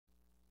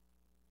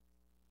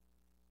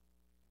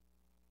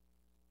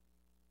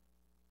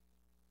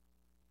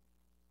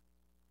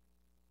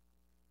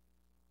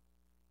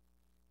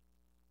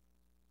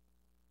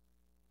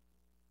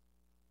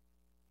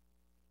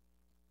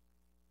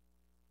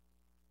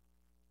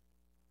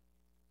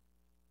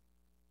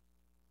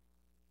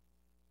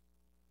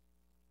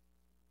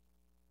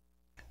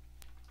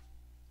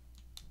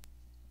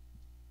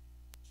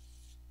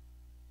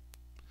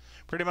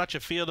Pretty much a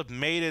field of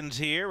maidens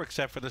here,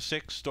 except for the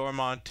 6, Storm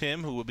on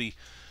Tim, who will be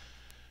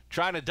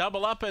trying to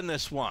double up in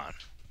this one.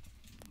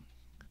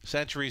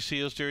 Century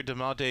Sealster,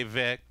 DeMonte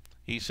Vic,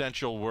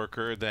 Essential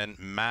Worker, then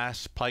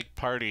Mass Pike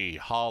Party,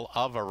 Hall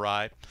of a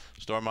Ride,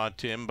 Storm on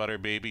Tim, Butter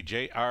Baby,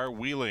 J.R.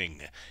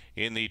 Wheeling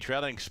in the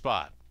trailing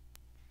spot.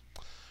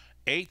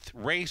 8th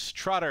Race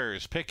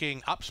Trotters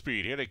picking up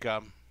speed. Here they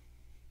come.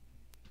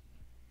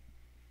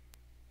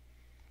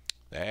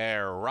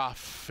 They're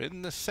rough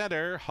in the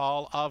center.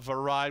 Hall of a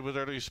Ride with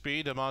early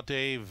speed.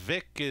 DeMonte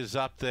Vic is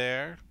up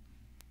there.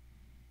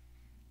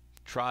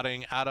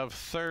 Trotting out of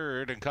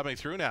 3rd and coming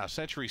through now.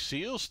 Century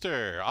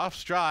Sealster off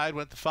stride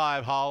went the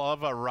 5, Hall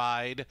of a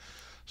Ride.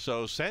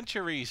 So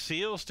Century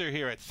Sealster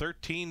here at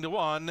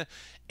 13-1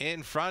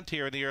 in front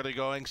here in the early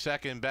going.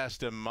 Second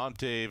best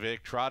DeMonte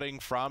Vic trotting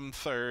from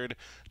 3rd.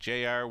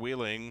 J.R.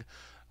 Wheeling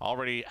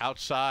already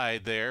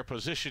outside there,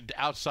 positioned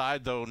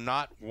outside though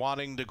not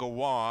wanting to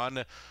go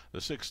on.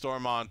 The 6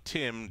 Storm on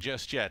Tim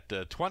just yet.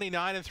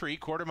 29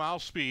 3/4 mile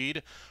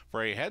speed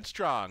for a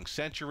headstrong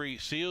Century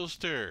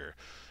Sealster.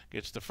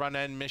 Gets the front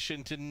end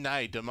mission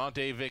tonight.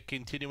 DeMonte Vic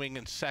continuing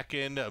in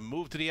 2nd. A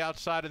move to the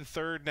outside in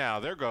 3rd now.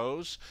 There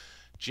goes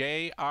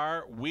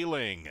J.R.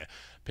 Wheeling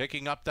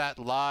picking up that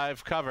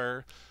live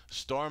cover.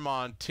 Storm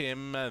on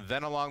Tim.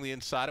 Then along the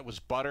inside it was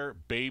Butter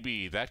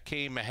Baby. That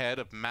came ahead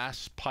of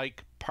Mass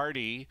Pike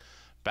Party.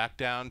 Back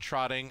down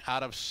trotting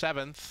out of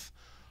 7th.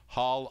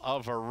 Hall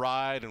of a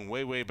Ride, and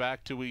way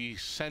back to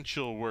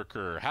Essential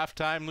Worker.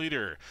 Halftime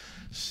leader,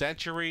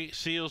 Century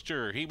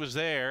Sealster. He was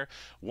there.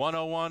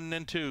 101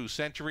 and 2.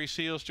 Century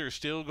Sealster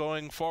still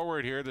going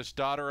forward here. This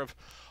daughter of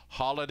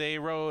Holiday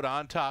Road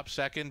on top.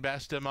 Second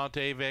best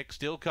DeMonte Vic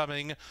still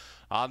coming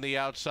on the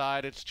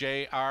outside. It's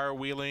J.R.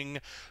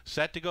 Wheeling.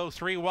 Set to go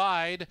 3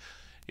 wide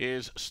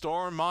is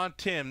Storm on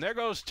Tim. There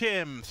goes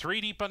Tim. 3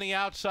 deep on the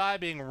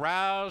outside, being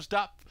roused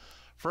up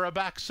for a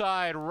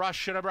backside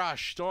rush and a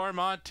brush. Storm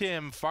on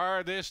Tim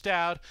farthest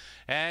out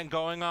and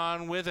going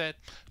on with it.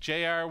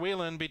 J.R.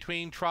 Wheeling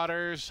between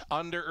trotters,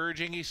 under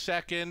urging. He's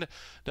 2nd.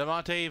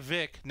 DeMonte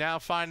Vic now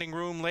finding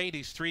room late.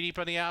 He's 3 deep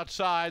on the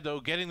outside, though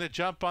getting the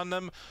jump on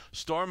them.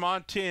 Storm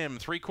on Tim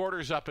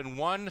 3/4 up in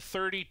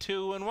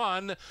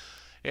 1:32.1.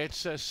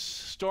 It's a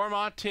Storm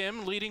on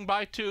Tim leading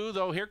by 2,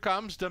 though here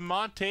comes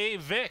DeMonte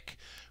Vic.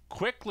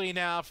 Quickly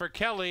now for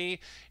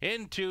Kelly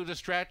into the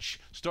stretch.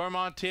 Storm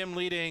on Tim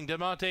leading.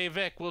 DeMonte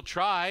Vic will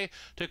try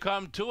to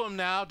come to him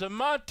now.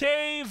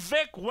 DeMonte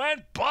Vic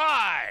went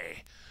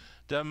by.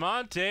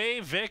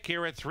 DeMonte Vic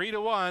here at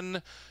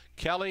 3-1.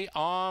 Kelly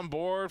on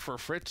board for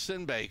Fritz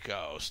and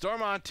Bako.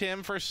 Storm on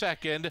Tim for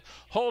 2nd.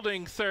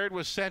 Holding 3rd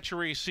was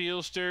Century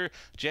Sealster.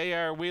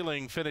 J.R.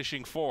 Wheeling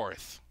finishing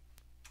 4th.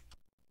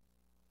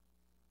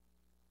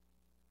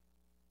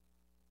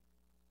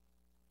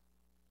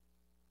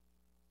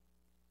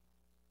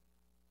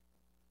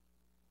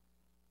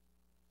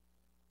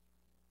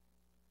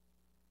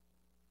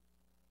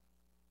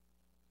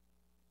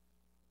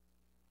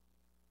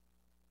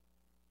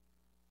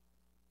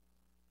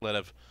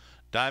 Of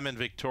Diamond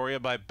Victoria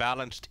by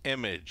Balanced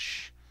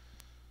Image.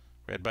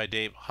 Read by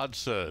Dave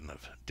Hudson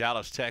of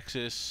Dallas,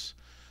 Texas.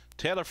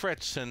 Taylor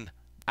Fritz and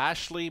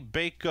Ashley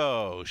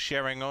Bako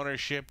sharing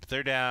ownership.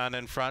 They're down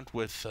in front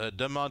with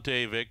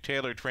DeMonte Vic.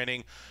 Taylor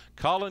training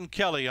Colin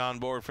Kelly on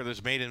board for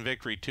this maiden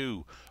victory.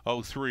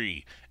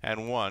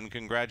 2:03.1.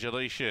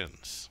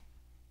 Congratulations.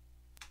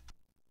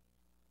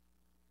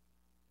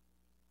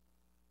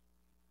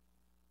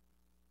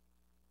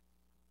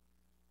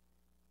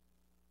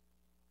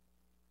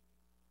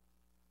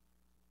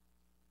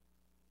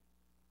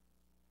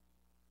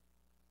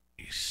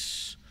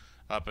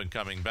 Up and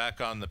coming back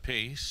on the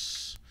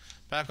pace.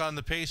 Back on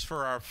the pace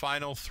for our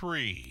final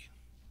 3.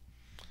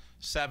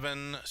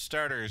 7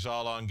 starters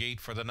all on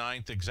gate for the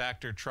 9th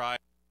exactor try.